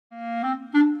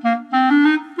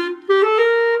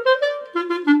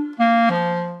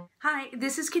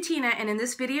this is Katina, and in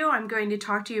this video I'm going to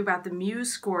talk to you about the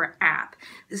MuseScore app.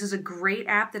 This is a great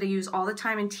app that I use all the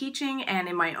time in teaching and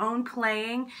in my own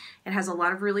playing. It has a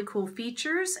lot of really cool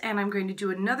features, and I'm going to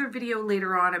do another video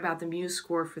later on about the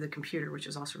MuseScore for the computer, which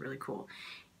is also really cool.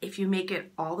 If you make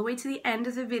it all the way to the end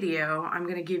of the video, I'm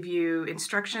going to give you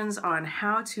instructions on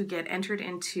how to get entered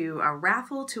into a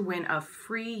raffle to win a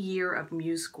free year of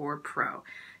MuseScore Pro.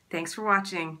 Thanks for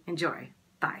watching. Enjoy.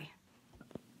 Bye.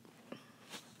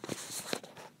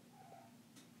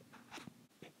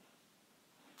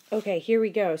 Okay, here we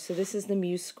go. So this is the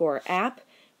MuseScore app.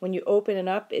 When you open it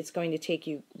up, it's going to take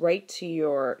you right to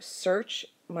your search.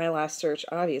 My last search,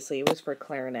 obviously, was for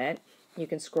Clarinet. You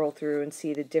can scroll through and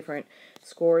see the different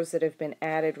scores that have been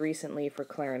added recently for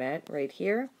Clarinet right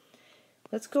here.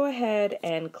 Let's go ahead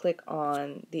and click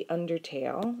on the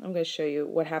Undertale. I'm going to show you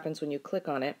what happens when you click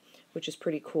on it, which is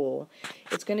pretty cool.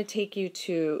 It's going to take you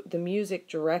to the music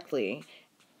directly.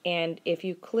 And if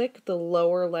you click the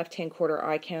lower left-hand corner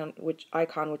icon,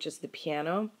 which is the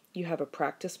piano, you have a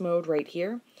practice mode right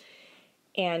here.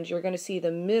 And you're going to see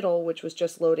the middle, which was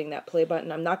just loading that play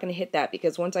button. I'm not going to hit that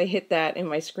because once I hit that in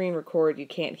my screen record, you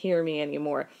can't hear me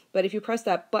anymore. But if you press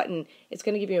that button, it's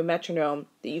going to give you a metronome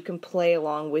that you can play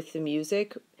along with the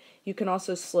music. You can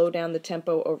also slow down the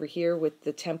tempo over here with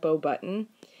the tempo button.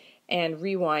 And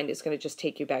rewind is going to just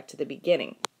take you back to the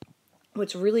beginning.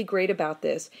 What's really great about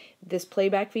this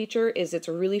playback feature is it's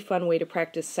a really fun way to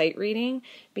practice sight reading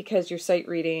because you're sight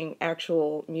reading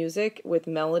actual music with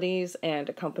melodies and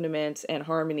accompaniments and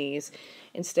harmonies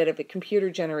instead of a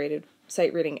computer-generated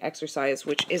sight reading exercise,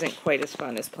 which isn't quite as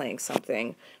fun as playing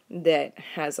something that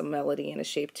has a melody and a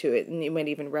shape to it and you might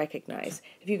even recognize.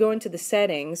 If you go into the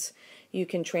settings, you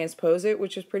can transpose it,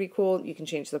 which is pretty cool. You can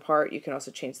change the part. You can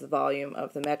also change the volume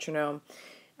of the metronome.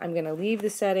 I'm going to leave the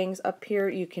settings up here.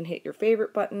 You can hit your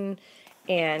favorite button,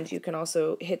 and you can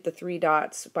also hit the three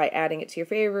dots by adding it to your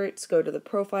favorites. Go to the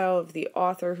profile of the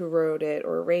author who wrote it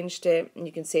or arranged it, and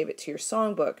you can save it to your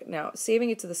songbook. Now,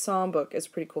 saving it to the songbook is a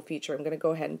pretty cool feature. I'm going to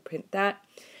go ahead and print that,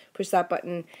 push that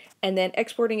button, and then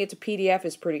exporting it to PDF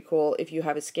is pretty cool. If you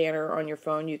have a scanner on your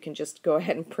phone, you can just go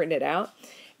ahead and print it out,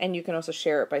 and you can also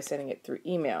share it by sending it through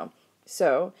email.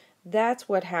 So that's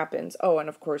what happens. Oh, and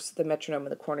of course, the metronome in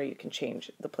the corner, you can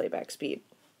change the playback speed.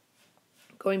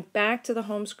 Going back to the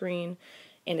home screen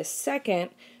in a second,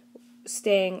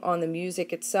 staying on the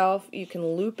music itself, you can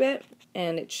loop it,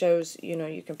 and it shows,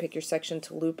 you can pick your section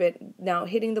to loop it. Now,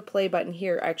 hitting the play button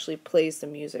here actually plays the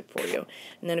music for you.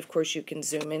 And then, of course, you can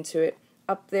zoom into it.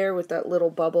 Up there with that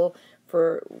little bubble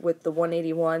with the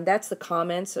 181, that's the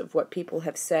comments of what people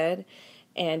have said.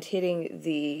 And hitting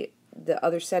the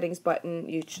other settings button,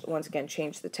 you once again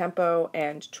change the tempo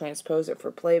and transpose it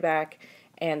for playback,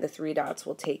 and the three dots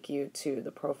will take you to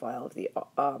the profile of the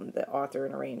author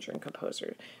and arranger and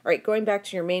composer. All right, going back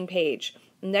to your main page.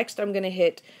 Next, I'm going to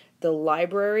hit the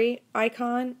library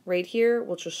icon right here,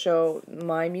 which will show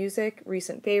my music,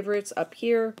 recent favorites up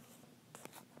here.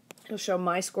 It'll show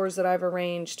my scores that I've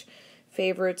arranged,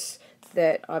 favorites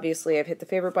that obviously I've hit the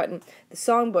favorite button. The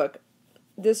songbook,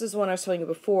 this is one I was telling you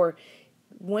before.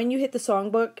 When you hit the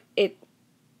songbook, it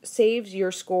saves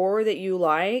your score that you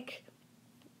like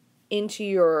into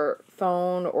your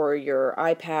phone or your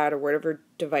iPad or whatever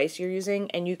device you're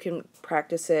using, and you can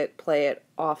practice it, play it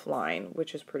offline,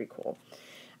 which is pretty cool.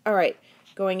 All right,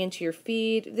 going into your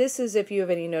feed, this is if you have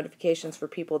any notifications for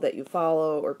people that you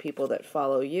follow or people that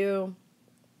follow you.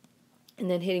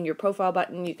 And then hitting your profile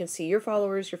button, you can see your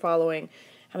followers you're following,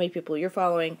 how many people you're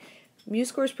following.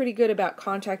 MuseScore is pretty good about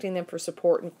contacting them for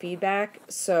support and feedback,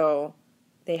 so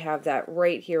they have that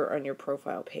right here on your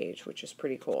profile page, which is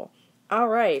pretty cool. All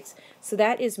right, so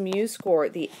that is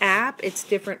MuseScore. The app, it's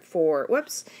different for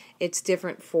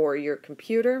your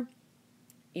computer.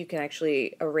 You can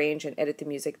actually arrange and edit the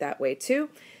music that way too.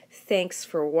 Thanks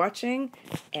for watching,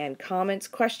 and comments,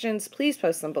 questions, please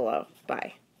post them below.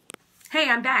 Bye. Hey,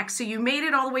 I'm back. So you made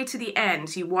it all the way to the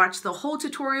end. You watched the whole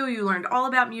tutorial. You learned all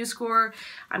about MuseScore.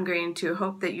 I'm going to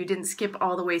hope that you didn't skip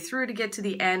all the way through to get to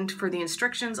the end for the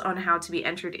instructions on how to be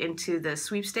entered into the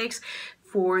sweepstakes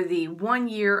for the 1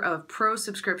 year of pro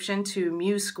subscription to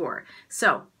MuseScore.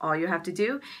 So all you have to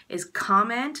do is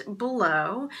comment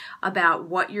below about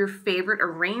what your favorite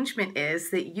arrangement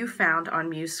is that you found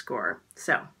on MuseScore.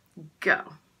 So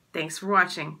go. Thanks for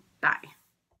watching. Bye.